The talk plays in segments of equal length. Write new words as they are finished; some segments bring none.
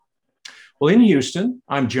Well, in Houston,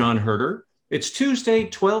 I'm John Herder. It's Tuesday,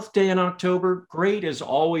 12th day in October. Great as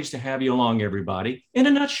always to have you along, everybody. In a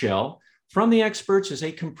nutshell, From the Experts is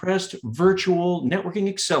a compressed virtual networking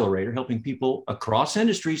accelerator helping people across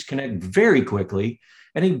industries connect very quickly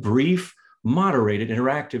in a brief, moderated,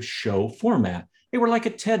 interactive show format. They were like a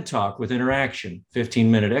TED Talk with interaction,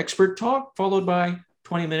 15-minute expert talk followed by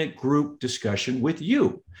 20-minute group discussion with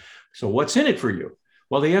you. So what's in it for you?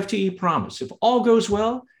 Well, the FTE promise, if all goes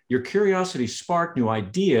well, your curiosity spark new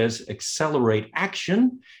ideas, accelerate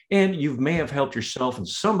action, and you may have helped yourself and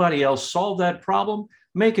somebody else solve that problem,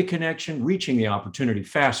 make a connection, reaching the opportunity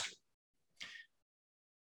faster.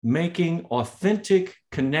 Making authentic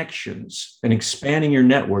connections and expanding your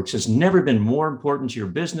networks has never been more important to your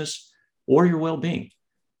business or your well-being.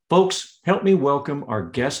 Folks, help me welcome our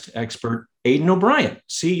guest expert, Aidan O'Brien,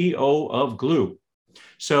 CEO of Gloo.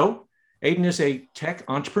 So, Aidan is a tech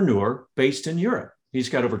entrepreneur based in Europe. He's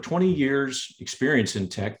got over 20 years experience in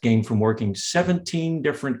tech, gained from working 17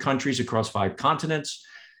 different countries across 5 continents.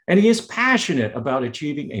 And he is passionate about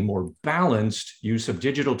achieving a more balanced use of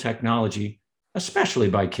digital technology, especially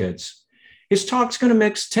by kids. His talk's going to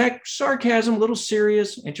mix tech, sarcasm, a little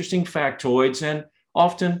serious, interesting factoids, and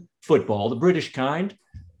often football, the British kind,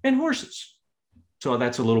 and horses. So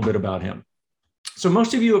that's a little bit about him. So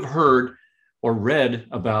most of you have heard or read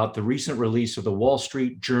about the recent release of the Wall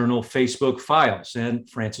Street Journal Facebook files and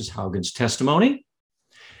Frances Haugen's testimony.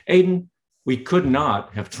 Aidan, we could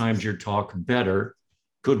not have timed your talk better,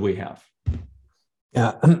 could we have?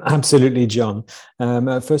 Yeah, absolutely, John.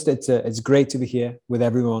 First, it's great to be here with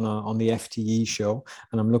everyone on the FTE show,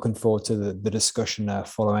 and I'm looking forward to the discussion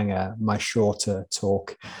following my shorter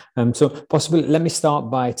talk. So possibly, let me start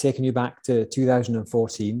by taking you back to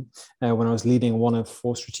 2014, when I was leading one of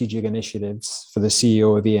 4 strategic initiatives for the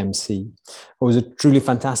CEO of EMC. It was a truly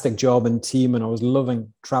fantastic job and team, and I was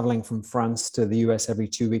loving traveling from France to the US every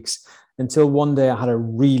 2 weeks, until one day I had a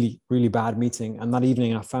really, really bad meeting. And that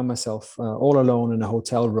evening I found myself all alone in a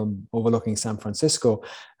hotel room overlooking San Francisco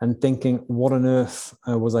and thinking, what on earth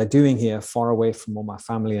was I doing here, far away from all my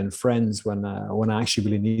family and friends when I actually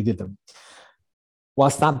really needed them?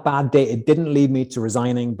 Whilst that bad day, it didn't lead me to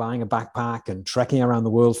resigning, buying a backpack and trekking around the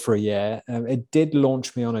world for a year. It did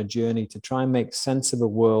launch me on a journey to try and make sense of a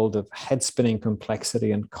world of head-spinning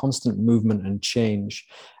complexity and constant movement and change,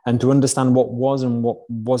 and to understand what was and what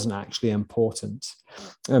wasn't actually important.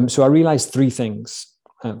 So I realized 3 things.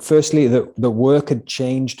 Firstly, that the work had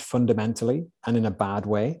changed fundamentally and in a bad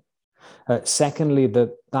way. Secondly,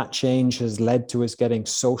 that change has led to us getting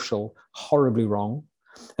social horribly wrong.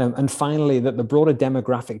 And finally, that the broader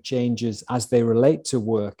demographic changes as they relate to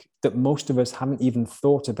work that most of us haven't even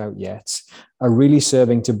thought about yet are really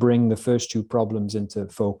serving to bring the first 2 problems into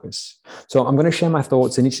focus. So I'm going to share my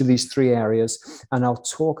thoughts in each of these 3 areas, and I'll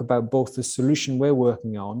talk about both the solution we're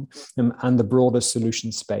working on and the broader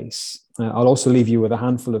solution space. I'll also leave you with a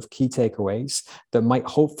handful of key takeaways that might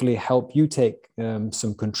hopefully help you take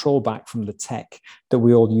some control back from the tech that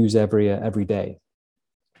we all use every day.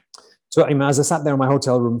 So as I sat there in my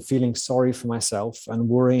hotel room feeling sorry for myself and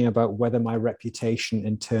worrying about whether my reputation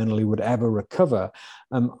internally would ever recover,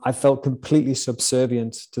 I felt completely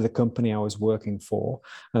subservient to the company I was working for.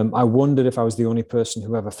 I wondered if I was the only person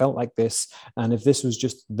who ever felt like this, and if this was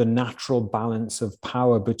just the natural balance of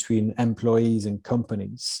power between employees and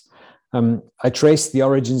companies. I traced the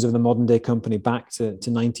origins of the modern day company back to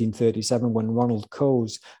 1937, when Ronald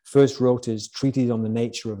Coase first wrote his Treatise on the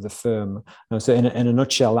Nature of the Firm. So in a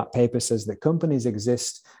nutshell, that paper says that companies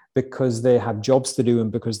exist because they have jobs to do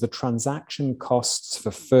and because the transaction costs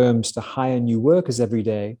for firms to hire new workers every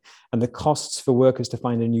day and the costs for workers to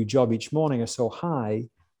find a new job each morning are so high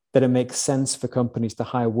that it makes sense for companies to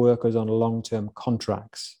hire workers on long-term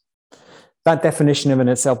contracts. That definition in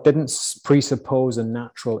itself didn't presuppose a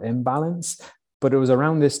natural imbalance, but it was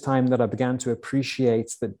around this time that I began to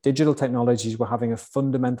appreciate that digital technologies were having a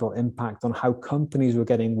fundamental impact on how companies were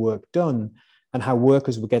getting work done and how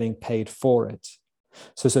workers were getting paid for it.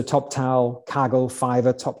 So TopTal, Kaggle,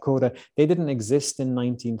 Fiverr, Topcoder, they didn't exist in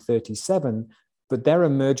 1937, but their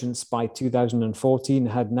emergence by 2014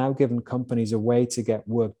 had now given companies a way to get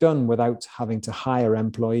work done without having to hire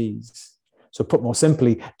employees. So put more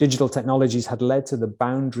simply, digital technologies had led to the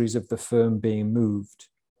boundaries of the firm being moved.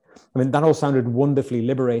 I mean, that all sounded wonderfully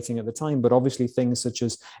liberating at the time, but obviously things such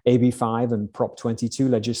as AB5 and Prop 22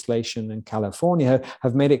 legislation in California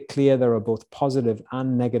have made it clear there are both positive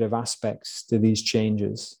and negative aspects to these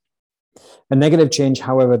changes. A negative change,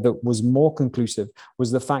 however, that was more conclusive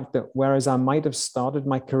was the fact that whereas I might have started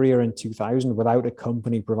my career in 2000 without a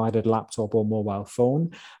company-provided laptop or mobile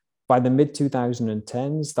phone, by the mid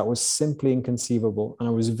 2010s, that was simply inconceivable. And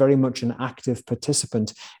I was very much an active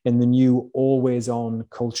participant in the new always on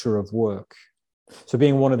culture of work. So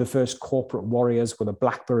being one of the first corporate warriors with a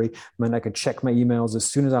BlackBerry meant I could check my emails as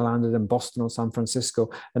soon as I landed in Boston or San Francisco.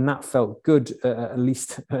 And that felt good, at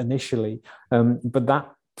least initially. But that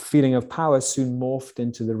feeling of power soon morphed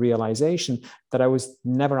into the realization that I was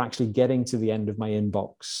never actually getting to the end of my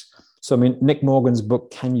inbox. So, I mean, Nick Morgan's book,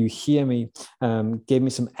 Can You Hear Me, gave me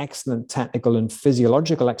some excellent technical and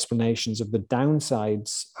physiological explanations of the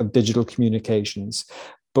downsides of digital communications.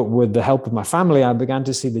 But with the help of my family, I began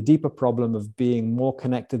to see the deeper problem of being more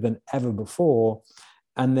connected than ever before,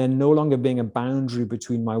 and then no longer being a boundary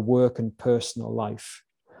between my work and personal life.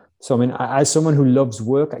 So, I mean, as someone who loves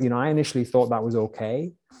work, I initially thought that was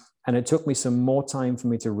okay. And it took me some more time for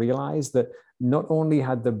me to realize that not only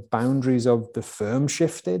had the boundaries of the firm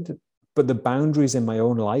shifted, but the boundaries in my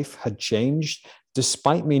own life had changed,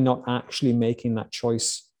 despite me not actually making that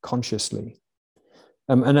choice consciously.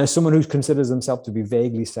 And as someone who considers himself to be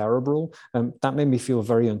vaguely cerebral, that made me feel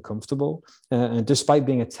very uncomfortable. And despite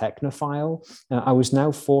being a technophile, I was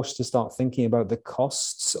now forced to start thinking about the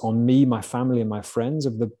costs on me, my family, and my friends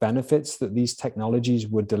of the benefits that these technologies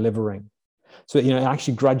were delivering. So, it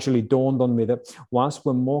actually gradually dawned on me that whilst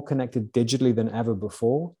we're more connected digitally than ever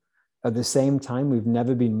before, at the same time, we've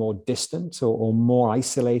never been more distant or more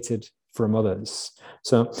isolated from others.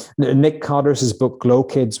 So Nick Carteris's book, Glow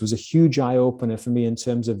Kids, was a huge eye-opener for me in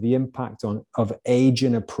terms of the impact of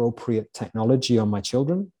age-inappropriate technology on my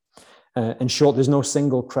children. In short, there's no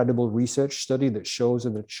single credible research study that shows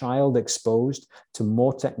that a child exposed to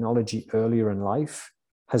more technology earlier in life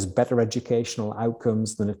has better educational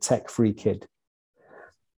outcomes than a tech-free kid.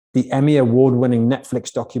 The Emmy Award-winning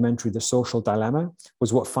Netflix documentary, The Social Dilemma,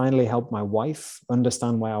 was what finally helped my wife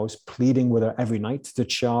understand why I was pleading with her every night to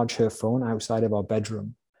charge her phone outside of our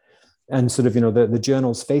bedroom. And sort of, the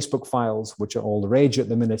journal's Facebook files, which are all the rage at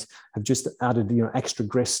the minute, have just added, extra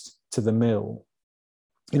grist to the mill.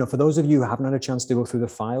 For those of you who haven't had a chance to go through the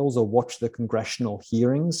files or watch the congressional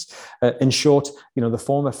hearings, in short, the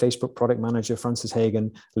former Facebook product manager, Frances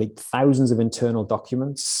Haugen, leaked thousands of internal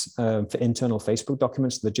documents, for internal Facebook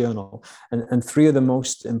documents to the Journal. And three of the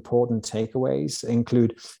most important takeaways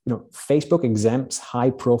include, Facebook exempts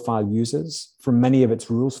high-profile users from many of its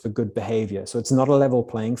rules for good behavior. So it's not a level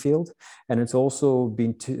playing field. And it's also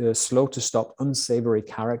been slow to stop unsavory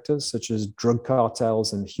characters such as drug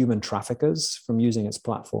cartels and human traffickers from using its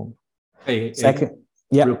platform. Second,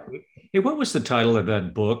 yeah. Hey, what was the title of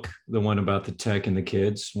that book? The one about the tech and the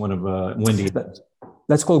kids? One of Wendy.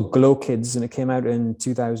 That's called Glow Kids, and it came out in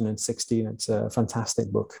 2016. It's a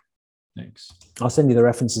fantastic book. Thanks. I'll send you the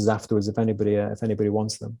references afterwards if anybody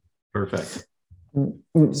wants them. Perfect.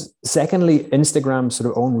 Secondly, Instagram's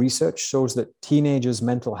sort of own research shows that teenagers'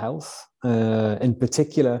 mental health, in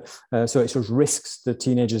particular, so it sort of risks the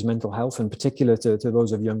teenagers' mental health, in particular to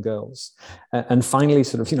those of young girls. And finally,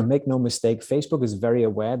 sort of, make no mistake, Facebook is very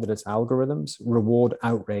aware that its algorithms reward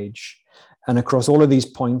outrage. And across all of these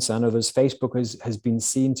points and others, Facebook has been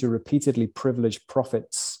seen to repeatedly privilege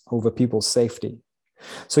profits over people's safety.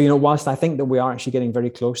 So, whilst I think that we are actually getting very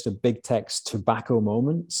close to big tech's tobacco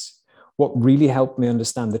moments, what really helped me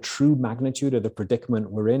understand the true magnitude of the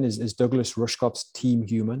predicament we're in is Douglas Rushkoff's Team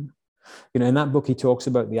Human. In that book, he talks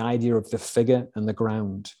about the idea of the figure and the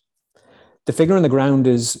ground. The figure and the ground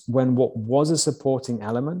is when what was a supporting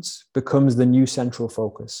element becomes the new central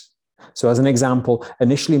focus. So as an example,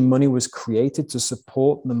 initially money was created to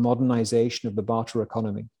support the modernization of the barter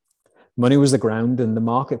economy. Money was the ground and the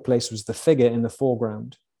marketplace was the figure in the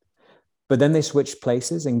foreground. But then they switched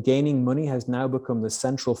places, and gaining money has now become the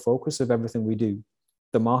central focus of everything we do.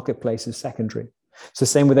 The marketplace is secondary. So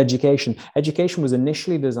same with education. Education was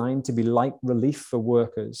initially designed to be light relief for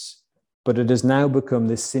workers, but it has now become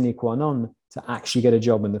this sine qua non to actually get a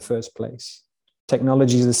job in the first place.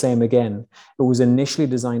 Technology is the same again. It was initially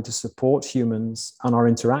designed to support humans and our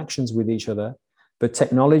interactions with each other, but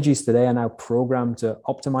technologies today are now programmed to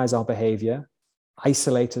optimize our behavior,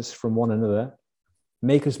 isolate us from one another,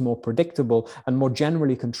 make us more predictable, and more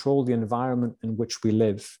generally control the environment in which we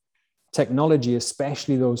live. Technology,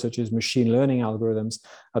 especially those such as machine learning algorithms,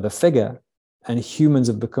 are the figure, and humans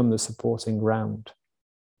have become the supporting ground.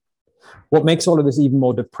 What makes all of this even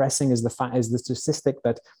more depressing is the statistic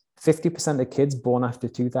that 50% of kids born after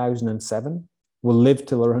 2007 will live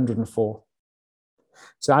till they're 104.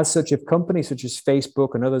 So as such, if companies such as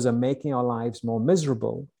Facebook and others are making our lives more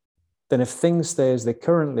miserable, then if things stay as they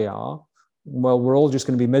currently are, well, we're all just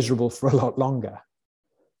going to be miserable for a lot longer.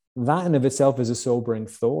 That in of itself is a sobering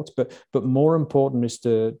thought, but more important is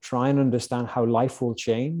to try and understand how life will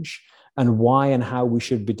change and why and how we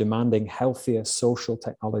should be demanding healthier social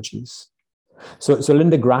technologies. So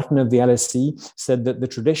Linda Grattan of the LSE said that the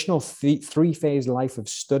traditional three-phase life of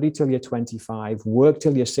study till you're 25, work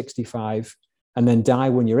till you're 65, and then die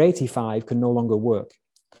when you're 85 can no longer work.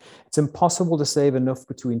 It's impossible to save enough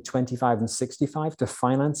between 25 and 65 to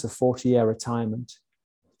finance a 40-year retirement.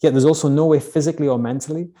 Yet there's also no way physically or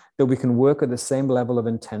mentally that we can work at the same level of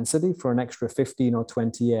intensity for an extra 15 or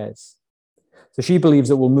 20 years. So she believes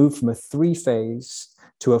that we'll move from a three-phase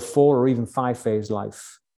to a four or even five-phase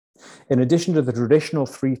life. In addition to the traditional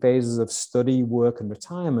three phases of study, work, and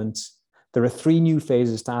retirement, there are three new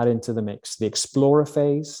phases to add into the mix: the explorer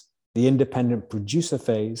phase, the independent producer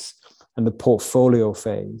phase, and the portfolio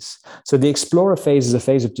phase. So the explorer phase is a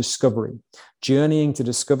phase of discovery, journeying to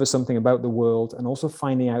discover something about the world and also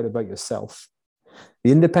finding out about yourself.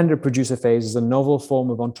 The independent producer phase is a novel form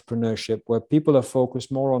of entrepreneurship where people are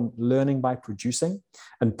focused more on learning by producing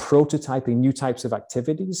and prototyping new types of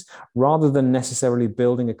activities rather than necessarily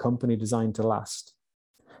building a company designed to last.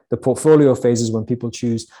 The portfolio phase is when people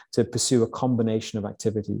choose to pursue a combination of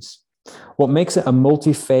activities. What makes it a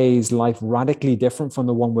multi-phase life radically different from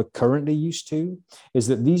the one we're currently used to is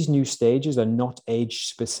that these new stages are not age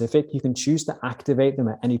specific. You can choose to activate them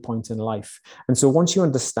at any point in life. And so once you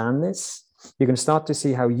understand this, you can start to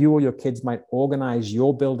see how you or your kids might organize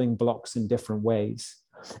your building blocks in different ways.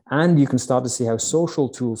 And you can start to see how social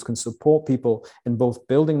tools can support people in both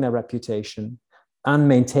building their reputation and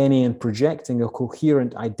maintaining and projecting a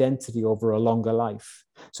coherent identity over a longer life.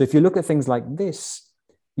 So if you look at things like this,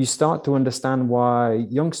 you start to understand why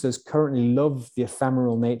youngsters currently love the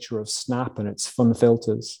ephemeral nature of Snap and its fun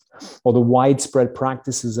filters, or the widespread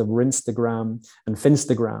practices of Rinstagram and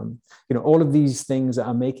Finstagram. You know, all of these things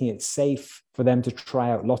are making it safe for them to try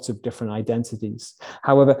out lots of different identities.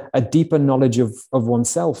 However, a deeper knowledge of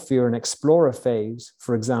oneself via an explorer phase,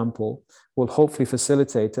 for example, will hopefully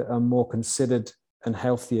facilitate a more considered and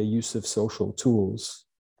healthier use of social tools.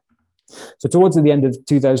 So towards the end of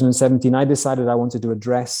 2017, I decided I wanted to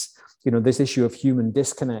address, this issue of human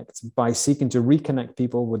disconnect by seeking to reconnect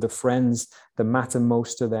people with the friends that matter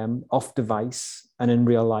most to them off device and in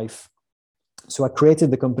real life. So I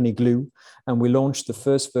created the company Glue, and we launched the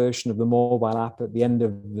first version of the mobile app at the end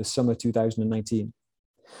of the summer 2019.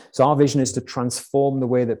 So our vision is to transform the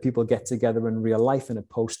way that people get together in real life in a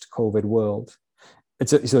post-COVID world.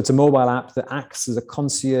 It's a mobile app that acts as a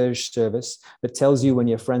concierge service that tells you when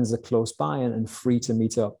your friends are close by and free to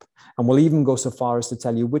meet up. And we'll even go so far as to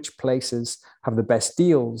tell you which places have the best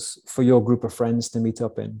deals for your group of friends to meet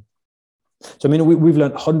up in. So, we've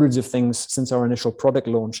learned hundreds of things since our initial product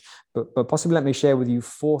launch, but possibly let me share with you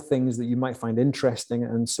 4 things that you might find interesting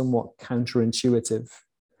and somewhat counterintuitive.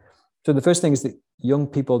 So the first thing is that young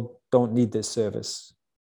people don't need this service,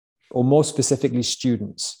 or more specifically,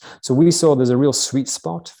 students. So we saw there's a real sweet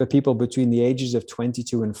spot for people between the ages of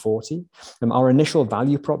 22 and 40. Our initial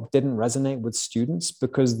value prop didn't resonate with students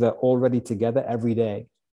because they're already together every day.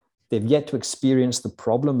 They've yet to experience the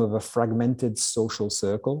problem of a fragmented social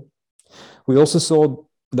circle. We also saw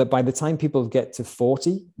that by the time people get to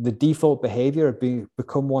 40, the default behavior had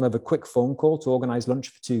become one of a quick phone call to organize lunch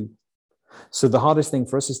for 2. So the hardest thing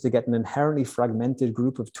for us is to get an inherently fragmented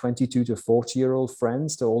group of 22 to 40-year-old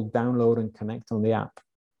friends to all download and connect on the app.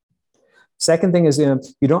 Second thing is,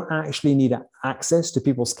 you don't actually need access to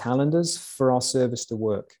people's calendars for our service to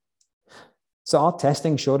work. So our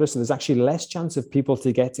testing showed us that there's actually less chance of people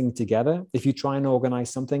getting together if you try and organize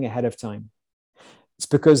something ahead of time. It's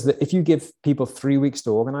because if you give people 3 weeks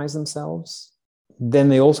to organize themselves, then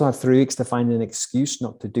they also have 3 weeks to find an excuse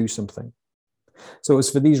not to do something. So it was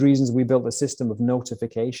for these reasons we built a system of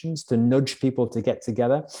notifications to nudge people to get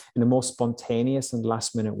together in a more spontaneous and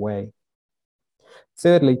last-minute way.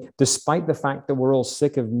 Thirdly, despite the fact that we're all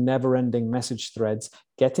sick of never-ending message threads,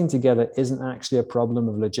 getting together isn't actually a problem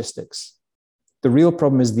of logistics. The real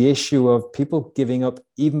problem is the issue of people giving up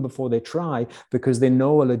even before they try because they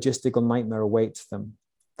know a logistical nightmare awaits them.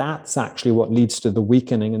 That's actually what leads to the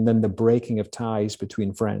weakening and then the breaking of ties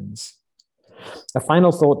between friends. A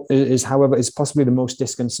final thought is, however, is possibly the most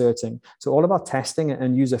disconcerting. So all of our testing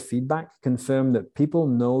and user feedback confirm that people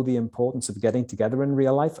know the importance of getting together in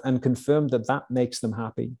real life and confirm that that makes them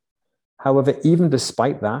happy. However, even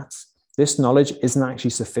despite that, this knowledge isn't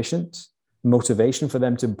actually sufficient motivation for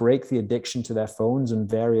them to break the addiction to their phones and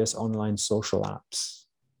various online social apps.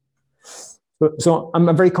 So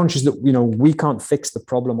I'm very conscious that we can't fix the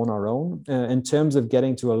problem on our own. In terms of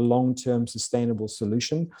getting to a long-term sustainable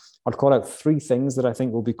solution, I'd call out 3 things that I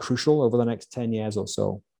think will be crucial over the next 10 years or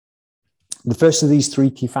so. The first of these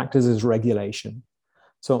 3 key factors is regulation.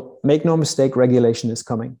 So make no mistake, regulation is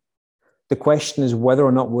coming. The question is whether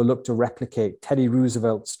or not we'll look to replicate Teddy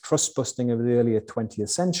Roosevelt's trust busting of the earlier 20th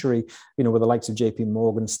century, with the likes of JP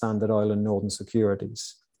Morgan, Standard Oil, and Northern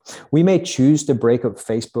Securities. We may choose to break up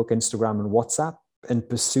Facebook, Instagram, and WhatsApp in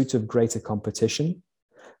pursuit of greater competition.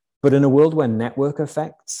 But in a world where network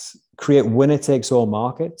effects create winner-takes-all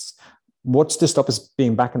markets, what's to stop us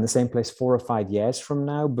being back in the same place 4 or 5 years from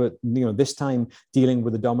now, but this time dealing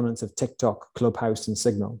with the dominance of TikTok, Clubhouse, and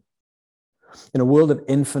Signal? In a world of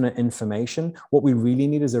infinite information, what we really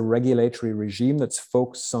need is a regulatory regime that's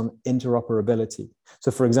focused on interoperability.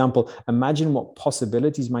 So, for example, imagine what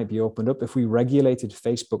possibilities might be opened up if we regulated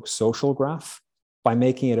Facebook's social graph by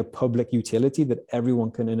making it a public utility that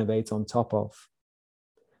everyone can innovate on top of.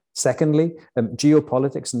 Secondly,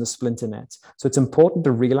 geopolitics and the splinter net. So it's important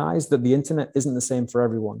to realize that the internet isn't the same for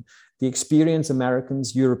everyone. The experience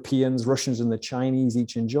Americans, Europeans, Russians, and the Chinese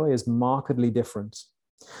each enjoy is markedly different.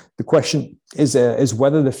 The question is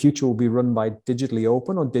whether the future will be run by digitally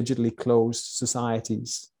open or digitally closed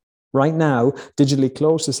societies. Right now, digitally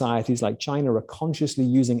closed societies like China are consciously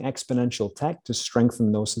using exponential tech to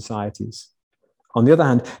strengthen those societies. On the other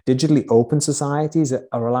hand, digitally open societies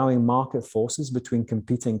are allowing market forces between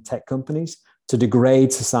competing tech companies to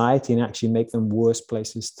degrade society and actually make them worse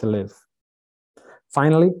places to live.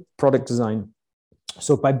 Finally, product design.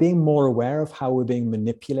 So by being more aware of how we're being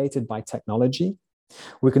manipulated by technology,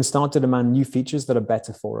 we can start to demand new features that are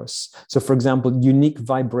better for us. So for example, unique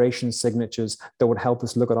vibration signatures that would help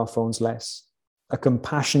us look at our phones less, a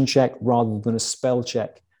compassion check rather than a spell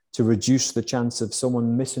check to reduce the chance of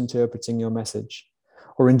someone misinterpreting your message,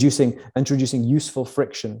 or introducing useful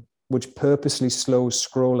friction, which purposely slows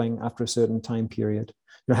scrolling after a certain time period.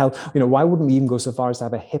 Why wouldn't we even go so far as to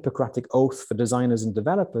have a Hippocratic oath for designers and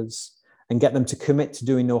developers and get them to commit to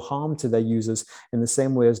doing no harm to their users in the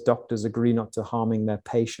same way as doctors agree not to harming their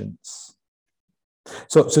patients?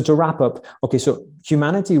 So to wrap up, so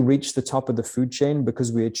humanity reached the top of the food chain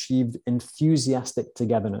because we achieved enthusiastic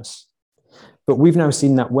togetherness. But we've now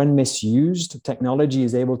seen that when misused, technology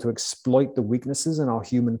is able to exploit the weaknesses in our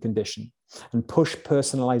human condition and push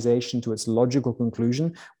personalization to its logical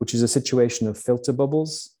conclusion, which is a situation of filter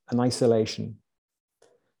bubbles and isolation.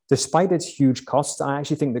 Despite its huge costs, I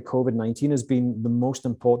actually think that COVID-19 has been the most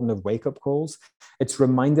important of wake-up calls. It's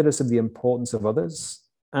reminded us of the importance of others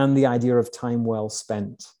and the idea of time well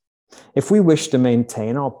spent. If we wish to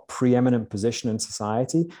maintain our preeminent position in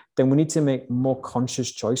society, then we need to make more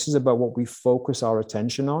conscious choices about what we focus our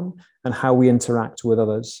attention on and how we interact with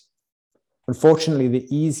others. Unfortunately, the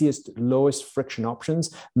easiest, lowest friction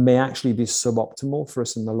options may actually be suboptimal for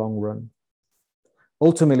us in the long run.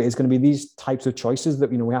 Ultimately, it's going to be these types of choices that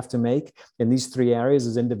we have to make in these 3 areas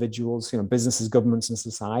as individuals, businesses, governments, and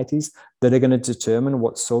societies that are going to determine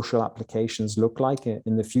what social applications look like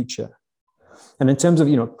in the future. And in terms of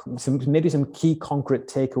maybe some key concrete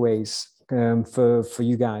takeaways for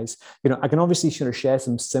you guys, I can obviously share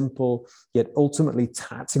some simple yet ultimately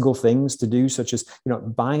tactical things to do, such as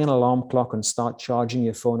buying an alarm clock and start charging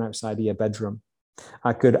your phone outside of your bedroom.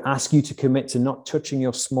 I could ask you to commit to not touching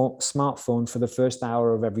your smartphone for the first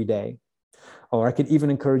hour of every day. Or I could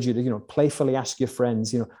even encourage you to, playfully ask your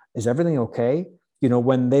friends, is everything okay?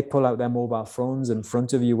 When they pull out their mobile phones in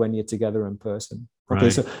front of you when you're together in person. Okay,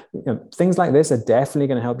 right. So things like this are definitely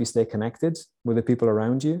going to help you stay connected with the people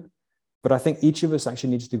around you. But I think each of us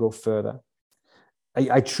actually needs to go further.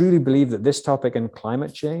 I truly believe that this topic and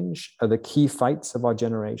climate change are the key fights of our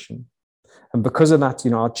generation. And because of that,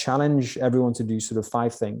 I'll challenge everyone to do sort of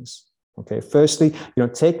 5 things. Okay. Firstly,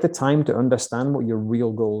 take the time to understand what your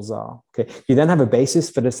real goals are. Okay. You then have a basis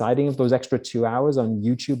for deciding if those extra 2 hours on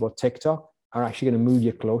YouTube or TikTok are actually going to move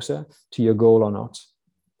you closer to your goal or not.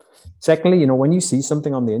 Secondly, when you see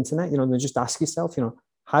something on the internet, then just ask yourself,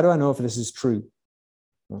 how do I know if this is true?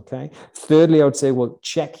 Okay. Thirdly, I would say, well,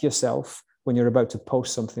 check yourself when you're about to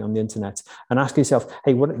post something on the internet and ask yourself,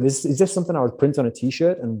 hey, is this something I would print on a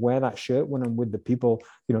t-shirt and wear that shirt when I'm with the people,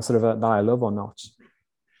 that I love or not?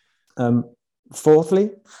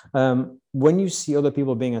 Fourthly, when you see other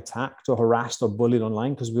people being attacked or harassed or bullied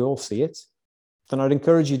online, because we all see it, then I'd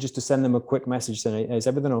encourage you just to send them a quick message saying, hey, is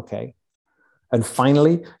everything okay? And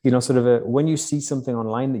finally, when you see something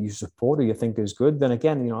online that you support or you think is good, then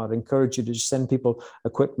again, I'd encourage you to just send people a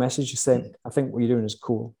quick message to say, I think what you're doing is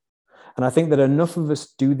cool. And I think that enough of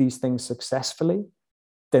us do these things successfully,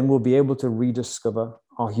 then we'll be able to rediscover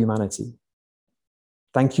our humanity.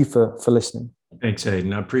 Thank you for listening. Thanks,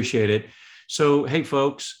 Aidan. I appreciate it. So, hey,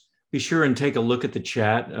 folks, be sure and take a look at the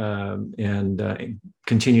chat and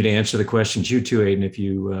continue to answer the questions. You too, Aidan, if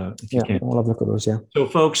you can. I'll have a look at those, yeah. So,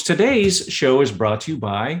 folks, today's show is brought to you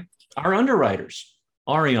by our underwriters.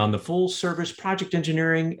 Arion, the full service project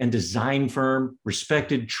engineering and design firm,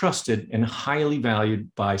 respected, trusted, and highly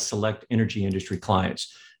valued by select energy industry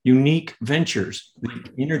clients. Unique Ventures, the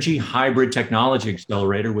energy hybrid technology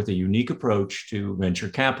accelerator with a unique approach to venture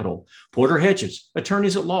capital. Porter Hedges,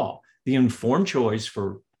 attorneys at law, the informed choice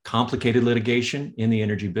for complicated litigation in the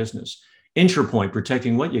energy business. IntraPoint,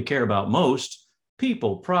 protecting what you care about most,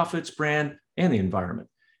 people, profits, brand, and the environment.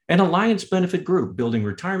 And Alliance Benefit Group, building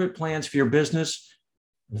retirement plans for your business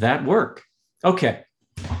that work. Okay,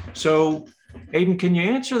 so Aidan, can you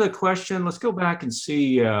answer the question? Let's go back and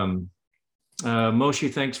see.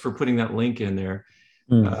 Moshe, thanks for putting that link in there.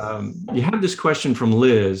 You have this question from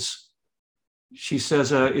Liz. She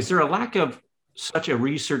says, is there a lack of such a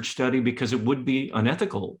research study because it would be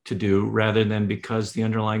unethical to do rather than because the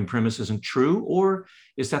underlying premise isn't true? Or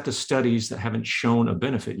is that the studies that haven't shown a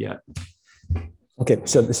benefit yet? Okay,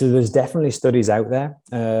 so there's definitely studies out there,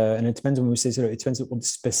 and it depends on when we say it depends on what the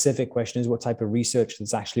specific question is, what type of research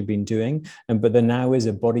that's actually been doing. But there now is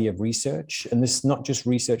a body of research, and this is not just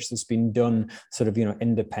research that's been done sort of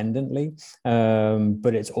independently,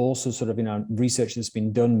 but it's also sort of research that's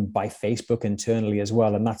been done by Facebook internally as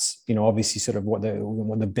well, and that's obviously sort of what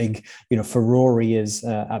the big furore is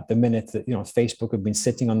at the minute, that Facebook have been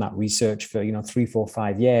sitting on that research for 3, 4,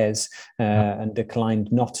 5 years and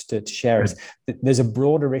declined not to share it. There's a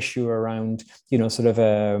broader issue around,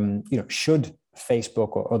 should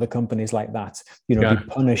Facebook or other companies like that, be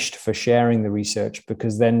punished for sharing the research,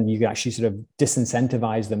 because then you actually sort of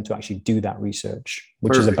disincentivize them to actually do that research,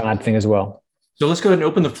 which is a bad thing as well. So let's go ahead and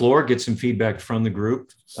open the floor, get some feedback from the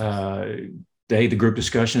group. The group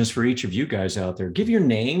discussion is for each of you guys out there. Give your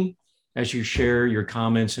name as you share your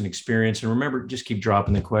comments and experience. And remember, just keep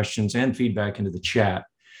dropping the questions and feedback into the chat.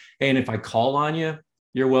 And if I call on you,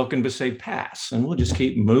 you're welcome to say pass, and we'll just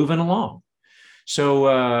keep moving along.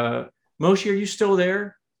 So, Moshe, are you still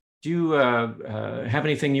there? Do you have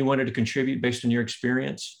anything you wanted to contribute based on your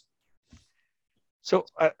experience? So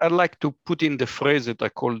I'd like to put in the phrase that I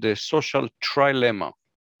call the social trilemma.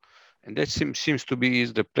 And that seems to be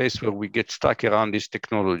is the place where we get stuck around this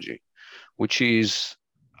technology, which is,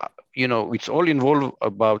 it's all involved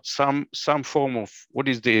about some form of what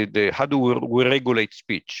is how do we regulate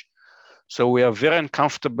speech? So we are very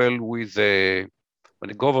uncomfortable with when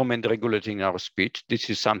the government regulating our speech. This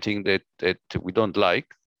is something that we don't like.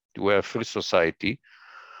 We're a free society.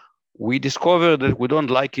 We discover that we don't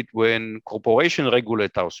like it when corporations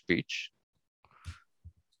regulate our speech.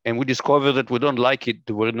 And we discover that we don't like it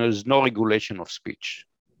when there's no regulation of speech.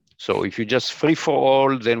 So if you just free for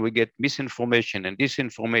all, then we get misinformation and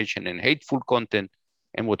disinformation and hateful content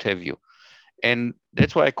and what have you. And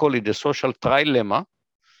that's why I call it the social trilemma.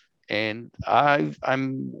 And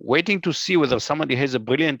I'm waiting to see whether somebody has a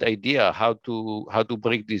brilliant idea how to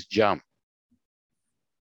break this jam.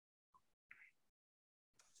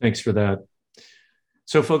 Thanks for that.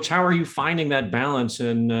 So, folks, how are you finding that balance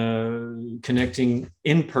in connecting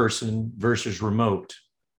in person versus remote?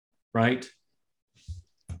 Right?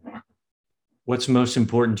 What's most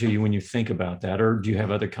important to you when you think about that, or do you have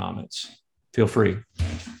other comments? Feel free.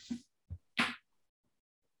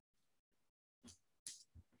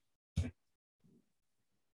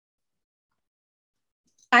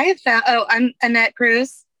 I have found, I'm Annette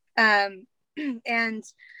Cruz, and I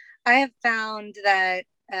have found that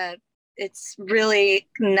it's really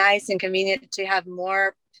nice and convenient to have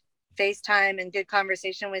more FaceTime and good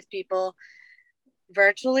conversation with people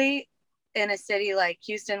virtually in a city like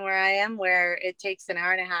Houston, where I am, where it takes an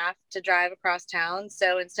hour and a half to drive across town.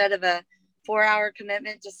 So instead of a 4-hour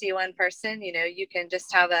commitment to see one person, you can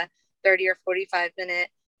just have a 30 or 45-minute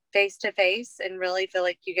face-to-face and really feel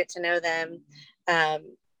like you get to know them.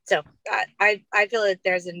 So I feel that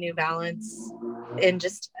there's a new balance in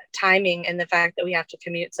just timing and the fact that we have to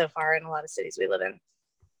commute so far in a lot of cities we live in.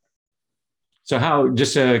 So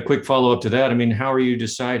just a quick follow-up to that, I mean, how are you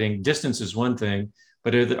deciding? Distance is one thing,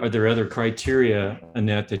 but are there other criteria,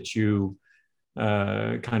 Annette, that you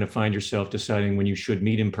kind of find yourself deciding when you should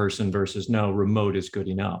meet in person versus no, remote is good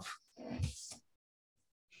enough?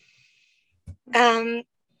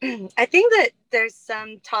 I think that there's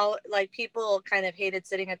some people kind of hated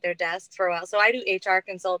sitting at their desks for a while. So I do HR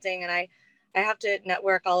consulting, and I have to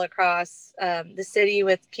network all across the city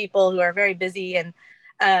with people who are very busy. And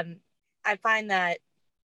I find that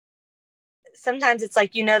sometimes it's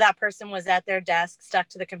like, that person was at their desk stuck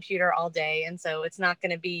to the computer all day. And so it's not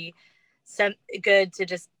going to be good to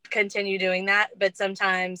just continue doing that. But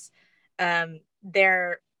sometimes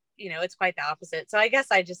it's quite the opposite. So I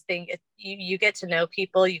guess I just think you get to know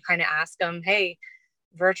people, you kind of ask them, hey,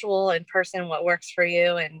 virtual, in person, what works for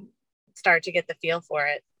you, and start to get the feel for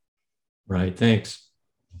it. Right. Thanks.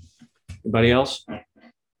 Anybody else?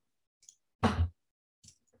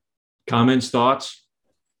 Comments, thoughts?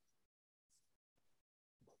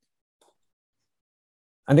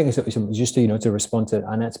 I think it's just to, to respond to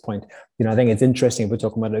Annette's point, I think it's interesting if we're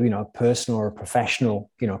talking about, a personal or a professional,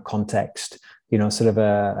 context, sort of,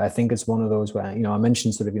 I think it's one of those where, I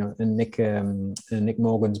mentioned sort of, in Nick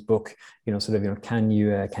Morgan's book, sort of, can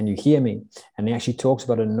you hear me? And he actually talks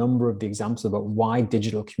about a number of the examples about why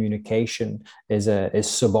digital communication is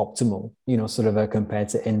suboptimal, sort of compared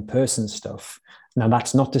to in-person stuff. Now,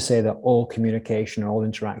 that's not to say that all communication and all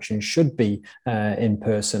interaction should be in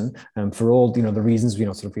person, for all the reasons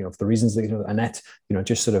for the reasons that Annette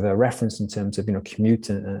just sort of a reference in terms of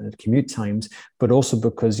commute times, but also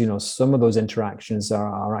because some of those interactions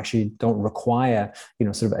are actually don't require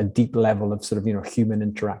sort of a deep level of sort of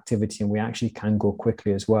human interactivity, and we actually can go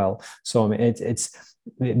quickly as well. So I mean, it's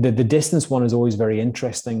the distance one is always very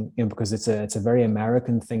interesting, because it's a very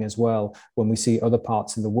American thing as well. When we see other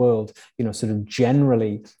parts of the world, sort of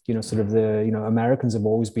generally, sort of the Americans have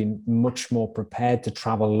always been much more prepared to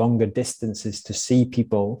travel longer distances to see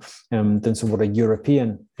people than sort of what a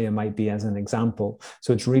European might be, as an example.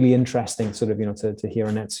 So it's really interesting, sort of to hear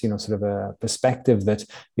Annette's sort of a perspective that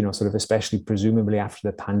sort of especially presumably after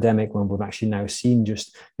the pandemic, when we've actually now seen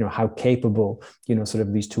just how capable sort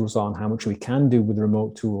of these tools are and how much we can do with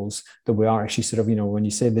remote tools, that we are actually sort of when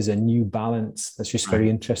you say there's a new balance, that's just very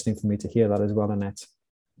interesting for me to hear that as well, Annette.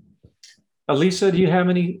 Lisa, do you have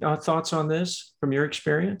any thoughts on this from your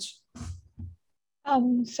experience?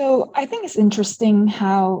 So I think it's interesting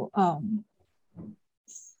how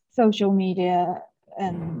social media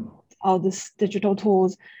and all these digital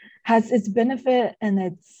tools has its benefit and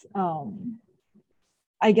its,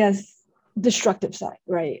 I guess, destructive side,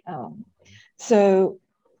 right? So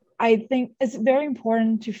I think it's very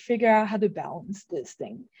important to figure out how to balance this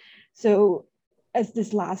thing. So as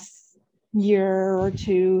this last year or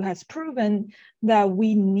two has proven, that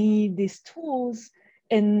we need these tools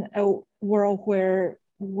in a world where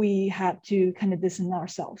we have to kind of distance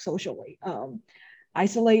ourselves socially,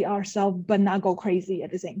 isolate ourselves, but not go crazy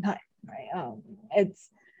at the same time, right?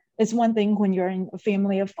 It's one thing when you're in a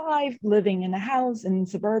family of 5 living in a house in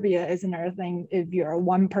suburbia. Is another thing if you're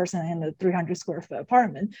one person in a 300 square foot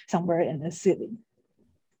apartment somewhere in the city.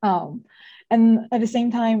 And at the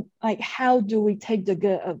same time, like, how do we take the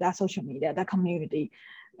good of that social media, that community?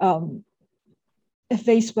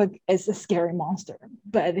 Facebook is a scary monster,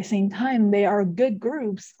 but at the same time, there are good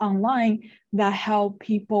groups online that help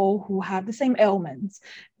people who have the same ailments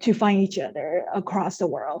to find each other across the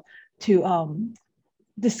world, to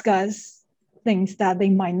discuss things that they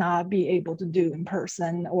might not be able to do in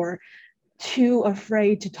person, or too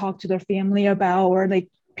afraid to talk to their family about, or like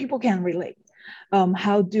people can relate.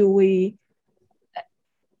 How do we,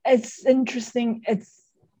 it's interesting, it's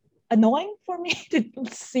annoying for me to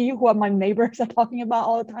see what my neighbors are talking about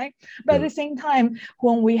all the time. But at the same time,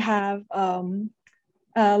 when we have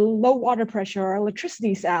low water pressure or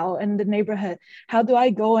electricity's out in the neighborhood, how do I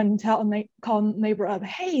go and call neighbor up,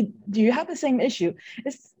 hey, do you have the same issue?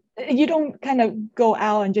 You don't kind of go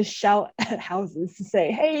out and just shout at houses to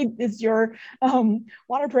say, hey, is your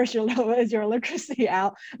water pressure low? Is your electricity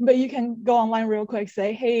out? But you can go online real quick,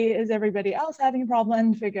 say, hey, is everybody else having a problem?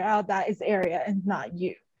 And figure out that it's area and not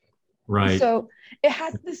you. Right. So it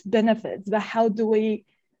has this benefits, but how do we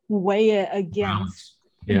weigh it against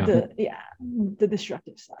the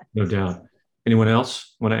destructive side? No doubt. Anyone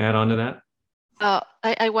else want to add on to that?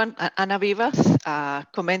 I want Ana Vivas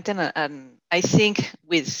commenting, and I think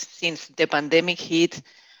since the pandemic hit,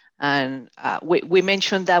 and we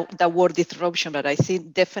mentioned that the word disruption, but I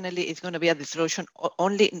think definitely it's going to be a disruption not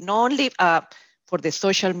only for the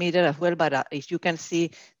social media as well, but if you can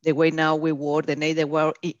see the way now we work, the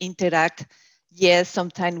way we interact. Yes,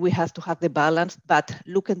 sometimes we have to have the balance, but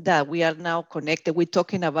look at that. We are now connected. We're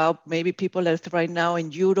talking about maybe people that right now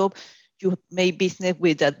in Europe, you make business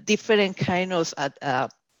with a different kind of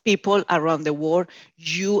people around the world.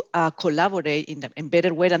 You collaborate in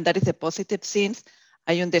better way, and that is a positive thing.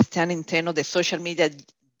 I understand in terms of the social media,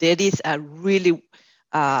 there is a really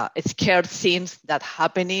scared things that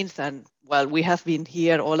happening. And well, we have been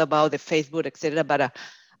here all about the Facebook, etc. But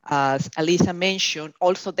as Elisa mentioned,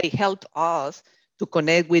 also they help us to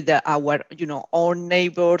connect with our own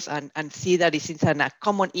neighbors and see that it's a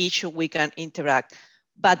common issue we can interact.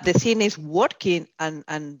 But the thing is working,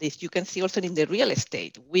 and this you can see also in the real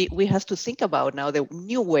estate. We have to think about now the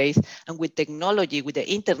new ways, and with technology, with the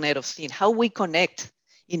Internet of Things, how we connect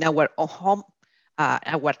in our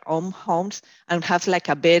own homes, and have like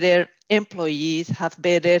a better employees, have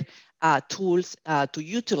better tools to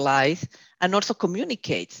utilize and also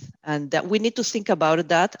communicate. And that we need to think about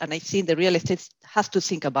that. And I think the real estate has to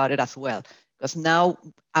think about it as well, because now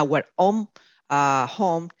our own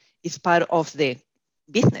home is part of the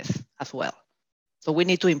business as well. So we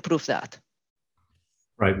need to improve that.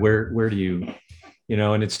 Right. Where do you,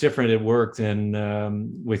 and it's different at work than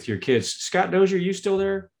with your kids. Scott Dozier, you still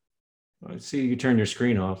there? I see you turn your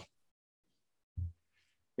screen off.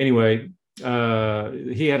 Anyway,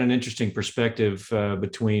 he had an interesting perspective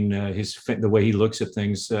between the way he looks at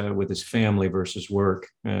things with his family versus work,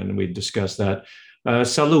 and we discussed that.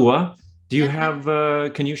 Salua, do you have?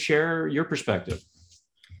 Can you share your perspective?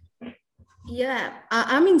 Yeah,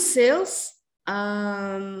 I'm in sales,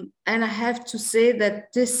 and I have to say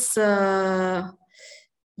that this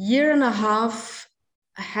year and a half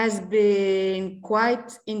has been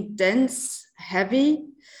quite intense, heavy.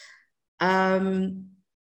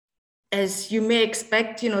 As you may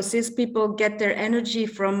expect, salespeople get their energy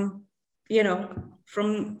from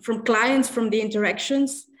clients, from the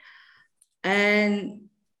interactions, and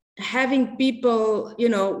having people,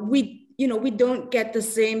 we don't get the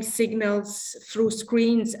same signals through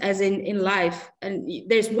screens as in life. And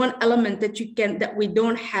there's one element that we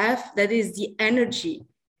don't have, that is the energy.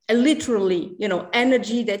 And literally,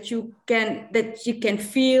 energy that you can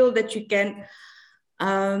feel, that you can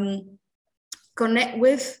connect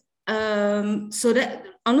with. So that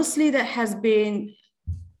honestly, that has been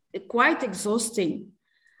quite exhausting.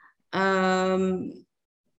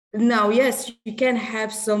 Now, yes, you can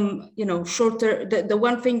have some, shorter. The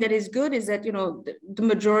one thing that is good is that, the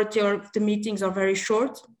majority of the meetings are very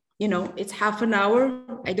short. It's half an hour.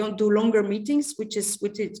 I don't do longer meetings, which is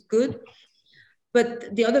good.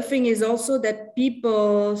 But the other thing is also that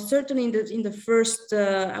people, certainly in the first,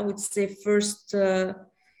 I would say first 8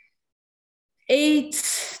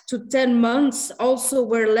 to 10 months, also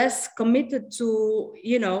were less committed to,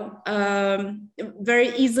 very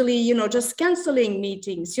easily, just canceling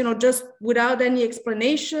meetings, just without any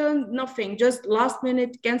explanation, nothing, just last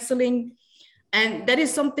minute canceling. And that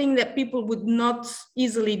is something that people would not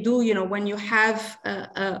easily do, when you have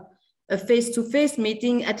a face-to-face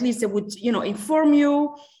meeting. At least they would, inform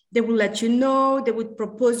you, they will let you know, they would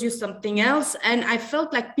propose you something else. And I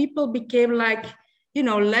felt like people became like,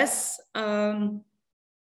 less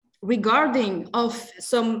regarding of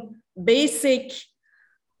some basic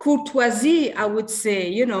courtesy, I would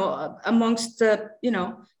say, amongst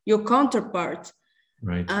your counterpart.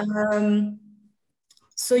 Right.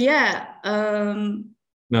 So yeah.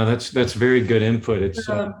 No, that's very good input. It's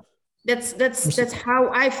that's how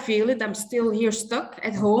I feel it. I'm still here stuck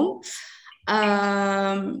at home.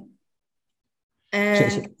 And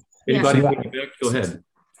anybody yeah. Go ahead.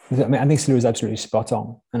 I mean, I think Salua is absolutely spot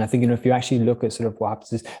on. And I think, if you actually look at sort of what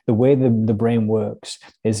happens is the way the brain works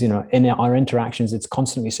is, in our interactions, it's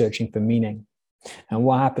constantly searching for meaning. And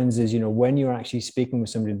what happens is, when you're actually speaking with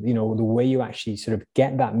somebody, the way you actually sort of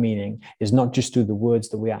get that meaning is not just through the words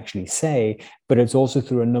that we actually say, but it's also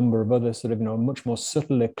through a number of other sort of, much more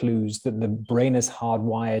subtler clues that the brain is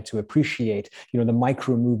hardwired to appreciate, the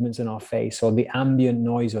micro movements in our face, or the ambient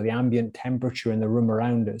noise, or the ambient temperature in the room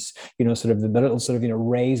around us, sort of the little sort of,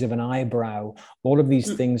 raise of an eyebrow. All of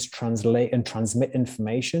these things translate and transmit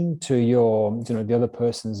information to the other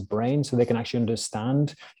person's brain, so they can actually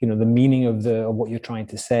understand, the meaning of what you're trying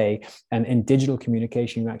to say. And in digital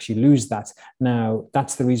communication, you actually lose that. Now,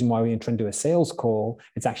 that's the reason why when you're trying to do a sales call,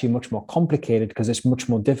 it's actually much more complicated, because it's much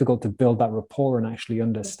more difficult to build that rapport and actually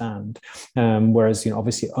understand. Whereas,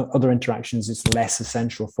 obviously other interactions, it's less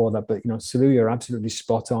essential for that. But, Salua, you're absolutely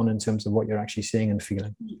spot on in terms of what you're actually seeing and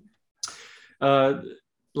feeling.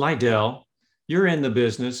 Lydell, you're in the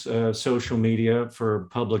business of social media for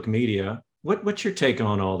public media. What's your take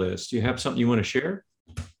on all this? Do you have something you want to share?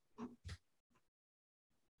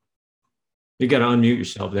 You got to unmute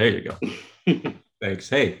yourself. There you go. Thanks.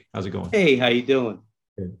 Hey, how's it going? Hey, how you doing?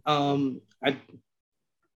 Good. I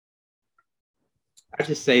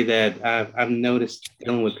just say that I've noticed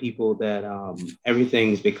dealing with people that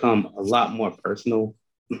everything's become a lot more personal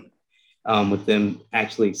with them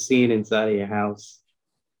actually seeing inside of your house.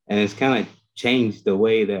 And it's kind of changed the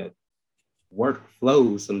way that work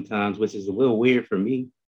flows sometimes, which is a little weird for me.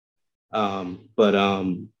 But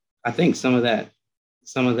I think some of that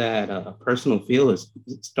personal feel is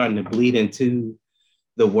starting to bleed into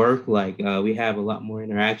the work. Like we have a lot more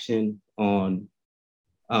interaction on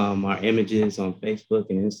our images on Facebook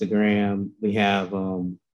and Instagram. We have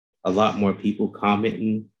a lot more people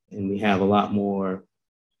commenting, and we have a lot more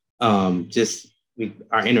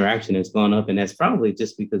our interaction has gone up. And that's probably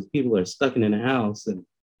just because people are stuck in the house and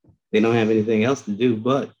they don't have anything else to do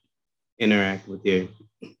but interact with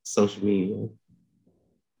social media.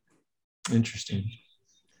 Interesting.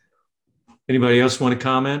 Anybody else want to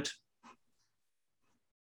comment?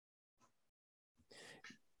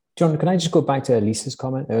 John, can I just go back to Lisa's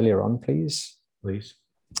comment earlier on, please? Please.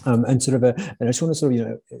 And I just want to sort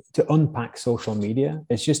of, to unpack social media.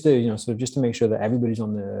 It's just to, sort of just to make sure that everybody's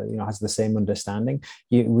on the, has the same understanding.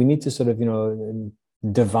 We need to sort of,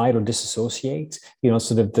 divide or disassociate,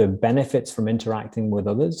 sort of the benefits from interacting with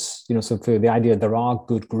others, so for the idea there are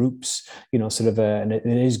good groups, sort of, and it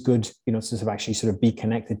is good, to sort of actually sort of be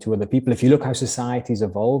connected to other people. If you look how society's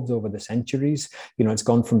evolved over the centuries, it's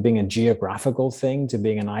gone from being a geographical thing to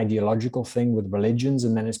being an ideological thing with religions,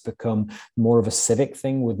 and then it's become more of a civic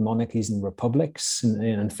thing with monarchies and republics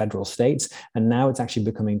and federal states, and now it's actually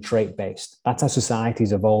becoming trait-based. That's how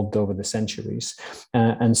society's evolved over the centuries,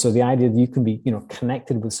 and so the idea that you can be,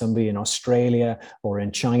 connected with somebody in Australia or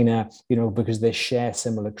in China, because they share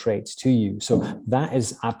similar traits to you. So that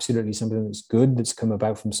is absolutely something that's good that's come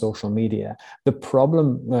about from social media. The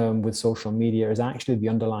problem with social media is actually the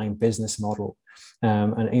underlying business model.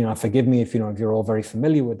 And forgive me if you're all very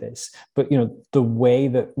familiar with this, but the way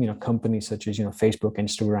that companies such as Facebook,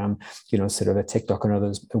 Instagram, sort of a TikTok and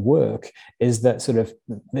others work is that sort of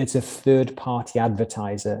it's a third-party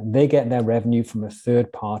advertiser. They get their revenue from a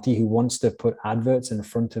third party who wants to put adverts in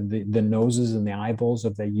front of the noses and the eyeballs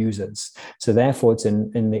of their users. So therefore, it's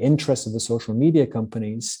in the interest of the social media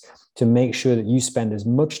companies to make sure that you spend as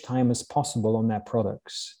much time as possible on their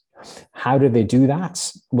products. How do they do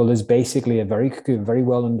that? Well, there's basically a very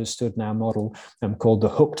well understood now model called the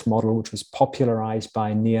hooked model, which was popularized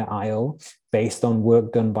by Nir Eyal, based on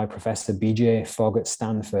work done by Professor B.J. Fogg at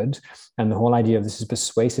Stanford. And the whole idea of this is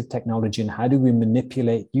persuasive technology and how do we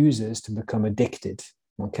manipulate users to become addicted?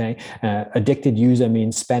 Okay, addicted user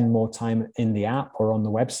means spend more time in the app or on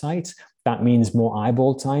the website. That means more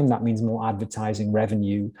eyeball time. That means more advertising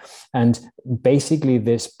revenue. And basically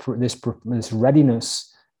this readiness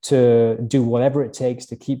to do whatever it takes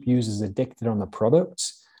to keep users addicted on the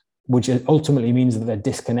products, which ultimately means that they're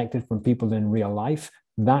disconnected from people in real life.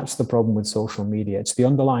 That's the problem with social media. It's the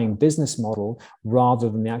underlying business model rather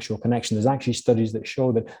than the actual connection. There's actually studies that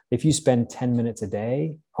show that if you spend 10 minutes a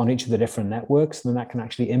day on each of the different networks, then that can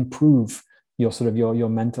actually improve your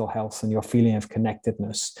mental health and your feeling of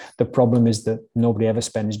connectedness. The problem is that nobody ever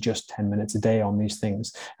spends just 10 minutes a day on these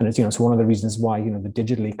things. And it's, it's one of the reasons why, the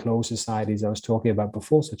digitally closed societies I was talking about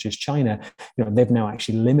before, such as China, they've now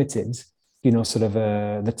actually limited,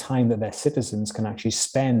 the time that their citizens can actually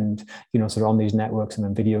spend, sort of on these networks and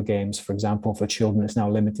on video games. For example, for children, it's now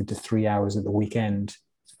limited to 3 hours at the weekend.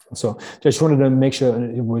 So just wanted to make sure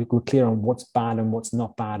we're clear on what's bad and what's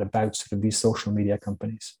not bad about sort of these social media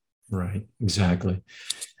companies. Right, exactly.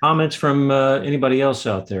 Comments from anybody else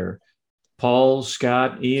out there? Paul,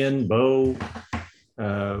 Scott, Ian, Bo,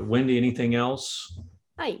 Wendy, anything else?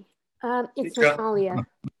 Hi, it's Natalia.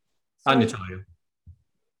 Hi, Natalia.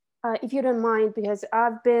 If you don't mind, because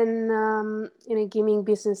I've been in a gaming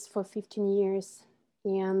business for 15 years,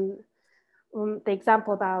 and the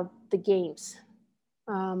example about the games.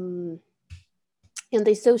 And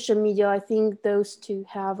the social media, I think those two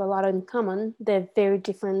have a lot in common. They're very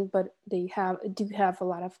different, but they do have a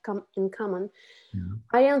lot of in common. Yeah.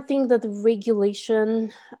 I don't think that the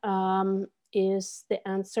regulation is the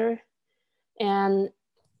answer. And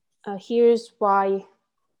here's why,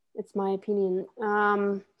 it's my opinion.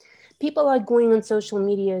 People are going on social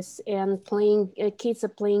medias and kids are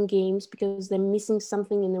playing games because they're missing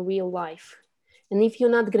something in the real life. And if you're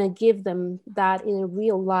not gonna give them that in a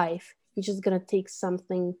real life, you're just gonna take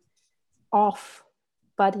something off,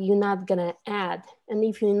 but you're not gonna add. And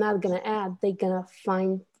if you're not gonna add, they're gonna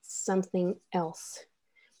find something else.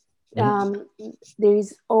 There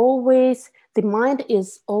is always, the mind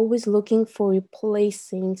is always looking for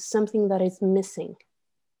replacing something that is missing.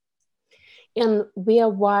 And we are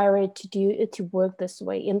wired to work this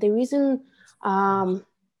way. And the reason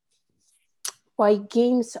why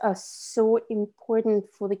games are so important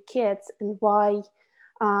for the kids and why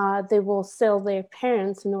they will sell their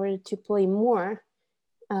parents in order to play more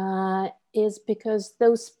is because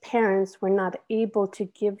those parents were not able to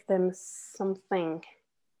give them something.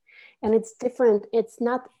 And it's different. It's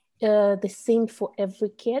not the same for every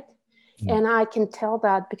kid. And I can tell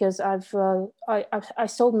that because I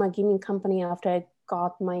sold my gaming company after I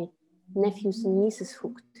got my nephews and nieces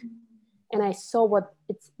hooked. And I saw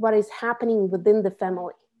what is happening within the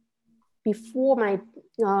family. Before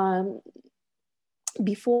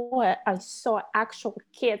I saw actual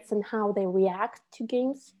kids and how they react to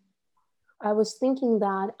games, I was thinking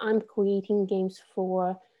that I'm creating games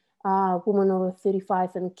for women over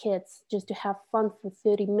 35 and kids just to have fun for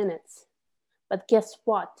 30 minutes. But guess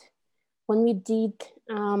what? When we did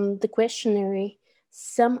the questionnaire,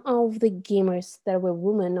 some of the gamers that were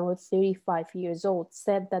women or 35 years old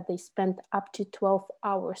said that they spent up to 12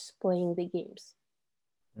 hours playing the games.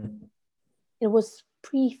 Mm-hmm. It was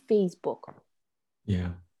pre-Facebook.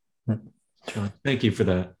 Yeah. John, thank you for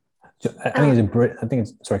that. I think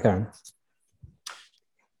it's sorry, Karen.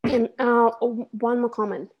 And one more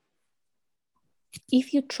comment.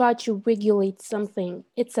 If you try to regulate something,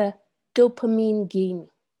 it's a dopamine game.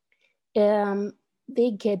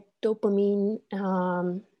 They get dopamine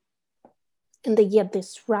and they get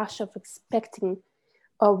this rush of expecting.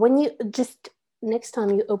 When you just next time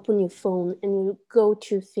you open your phone and you go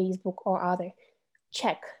to Facebook or other,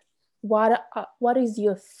 check what is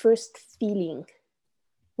your first feeling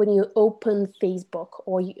when you open Facebook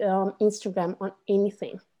or Instagram or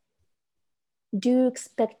anything. Do you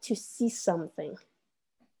expect to see something?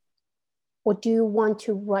 Or do you want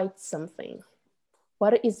to write something?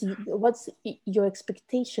 What's your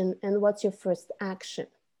expectation and what's your first action?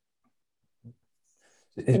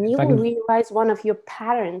 And you will realize one of your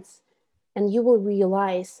patterns, and you will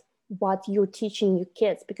realize what you're teaching your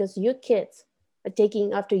kids, because your kids are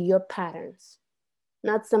taking after your patterns,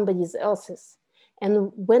 not somebody else's.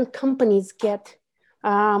 And when companies get,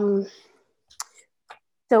 so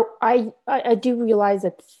I do realize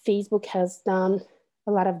that Facebook has done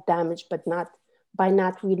a lot of damage, but not by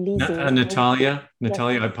not releasing. Natalia,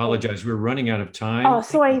 I apologize. We're running out of time. Oh,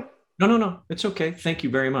 sorry. No. It's okay. Thank you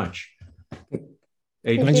very much.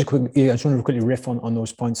 I just want to quickly riff on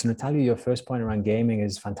those points. So Natalia, your first point around gaming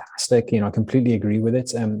is fantastic. I completely agree with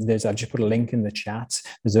it. I've just put a link in the chat.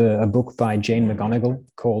 There's a book by Jane McGonigal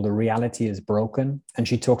called "The Reality is Broken," and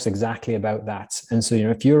she talks exactly about that. And so,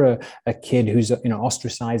 if you're a kid who's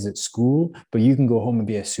ostracized at school, but you can go home and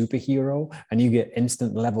be a superhero and you get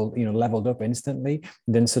leveled up instantly,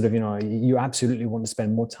 then you absolutely want to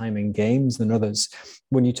spend more time in games than others.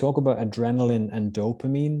 When you talk about adrenaline and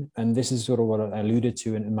dopamine, and this is sort of what I alluded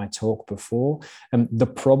to in my talk before, the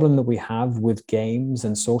problem that we have with games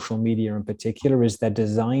and social media in particular is they're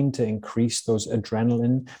designed to increase those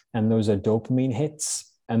adrenaline and those dopamine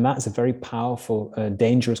hits. And that's a very powerful,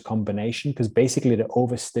 dangerous combination, because basically it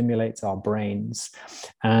overstimulates our brains.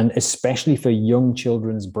 And especially for young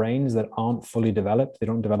children's brains that aren't fully developed, they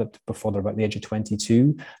don't develop before they're about the age of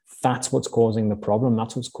 22. That's what's causing the problem.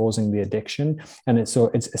 That's what's causing the addiction. And it's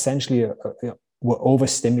essentially we're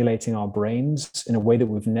overstimulating our brains in a way that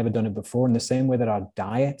we've never done it before, in the same way that our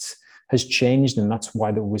diet has changed. And that's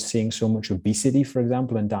why we're seeing so much obesity, for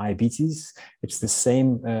example, and diabetes. It's the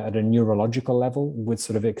same at a neurological level, with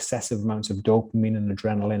sort of excessive amounts of dopamine and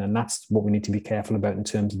adrenaline. And that's what we need to be careful about in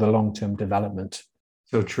terms of the long-term development.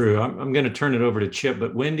 So true. I'm going to turn it over to Chip,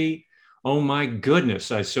 but Wendy, oh my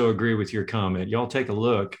goodness, I so agree with your comment. Y'all take a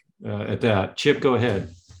look at that. Chip, go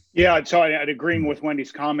ahead. Yeah, so I'd agreeing with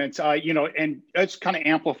Wendy's comments, and it's kind of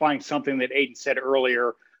amplifying something that Aiden said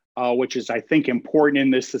earlier, which is, I think, important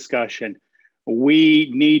in this discussion.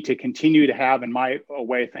 We need to continue to have, in my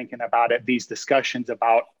way of thinking about it, these discussions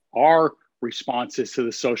about our responses to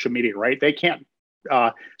the social media, right?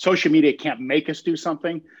 Social media can't make us do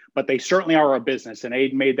something, but they certainly are a business. And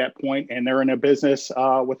Aiden made that point, and they're in a business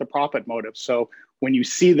with a profit motive. So when you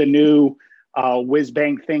see the new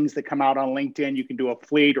whiz-bang things that come out on LinkedIn, you can do a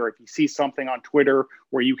fleet, or if you see something on Twitter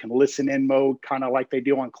where you can listen in mode, kind of like they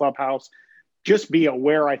do on Clubhouse, just be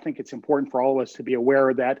aware. I think it's important for all of us to be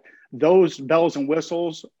aware that those bells and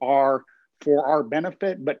whistles are for our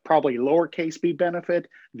benefit, but probably lowercase b benefit.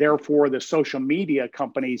 Therefore, the social media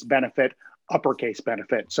companies benefit, uppercase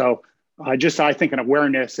benefit. So I think an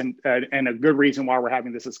awareness and a good reason why we're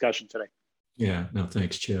having this discussion today. Yeah, no,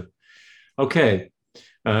 thanks, Chip. Okay.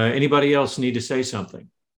 Anybody else need to say something?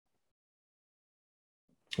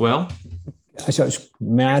 Well,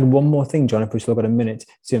 may I add one more thing, John, if we've still got a minute,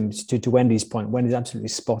 to Wendy's point. Wendy's absolutely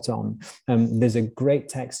spot on. There's a great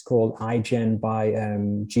text called iGen by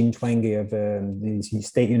Jean Twenge of the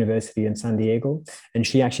State University in San Diego. And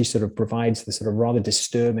she actually sort of provides the sort of rather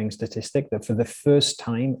disturbing statistic that for the first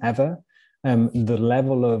time ever, the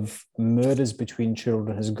level of murders between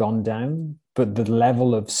children has gone down, but the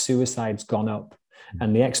level of suicide's gone up.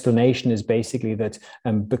 And the explanation is basically that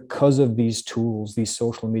because of these tools, these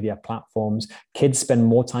social media platforms, kids spend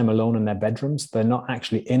more time alone in their bedrooms. They're not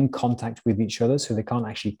actually in contact with each other, so they can't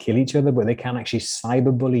actually kill each other, but they can actually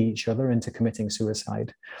cyberbully each other into committing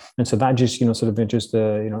suicide. And so that just, a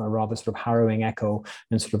rather sort of harrowing echo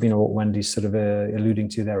and sort of, what Wendy's sort of alluding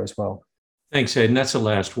to there as well. Thanks, Ed. And that's the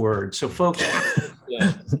last word. So folks,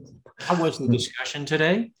 how was the discussion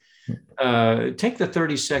today? Take the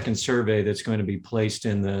 30-second survey that's going to be placed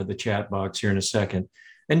in the chat box here in a second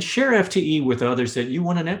And share FTE with others that you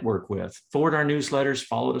want to network with. Forward our newsletters,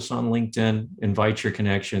 follow us on LinkedIn, invite your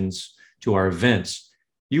connections to our events.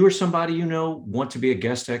 You or somebody you know want to be a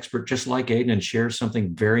guest expert just like Aiden and share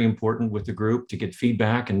something very important with the group to get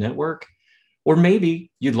feedback and network. Or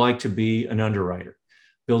maybe you'd like to be an underwriter,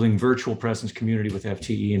 building virtual presence community with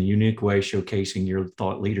FTE in a unique way, showcasing your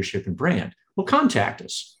thought leadership and brand. Well, contact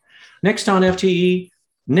us. Next on FTE,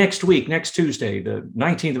 next week, next Tuesday, the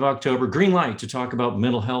 19th of October, green light to talk about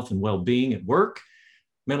mental health and well-being at work.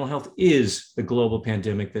 Mental health is the global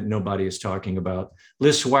pandemic that nobody is talking about.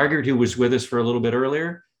 Liz Swigert, who was with us for a little bit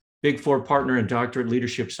earlier, Big Four partner and doctorate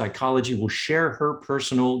leadership psychology, will share her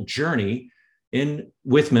personal journey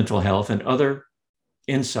with mental health and other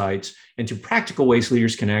insights into practical ways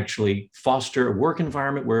leaders can actually foster a work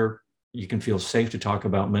environment where you can feel safe to talk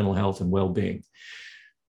about mental health and well-being.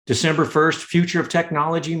 December 1st, Future of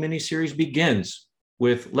Technology miniseries begins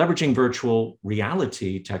with leveraging virtual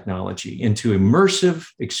reality technology into immersive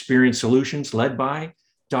experience solutions led by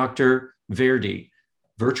Dr. Verdi,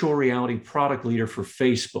 virtual reality product leader for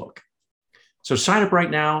Facebook. So sign up right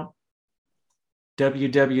now,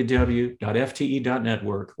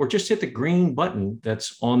 www.fte.network, or just hit the green button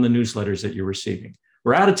that's on the newsletters that you're receiving.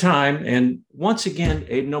 We're out of time. And once again,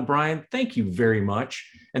 Aiden O'Brien, thank you very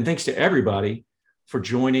much. And thanks to everybody for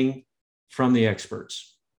joining From the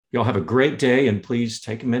Experts. Y'all have a great day, and please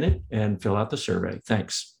take a minute and fill out the survey.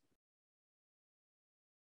 Thanks.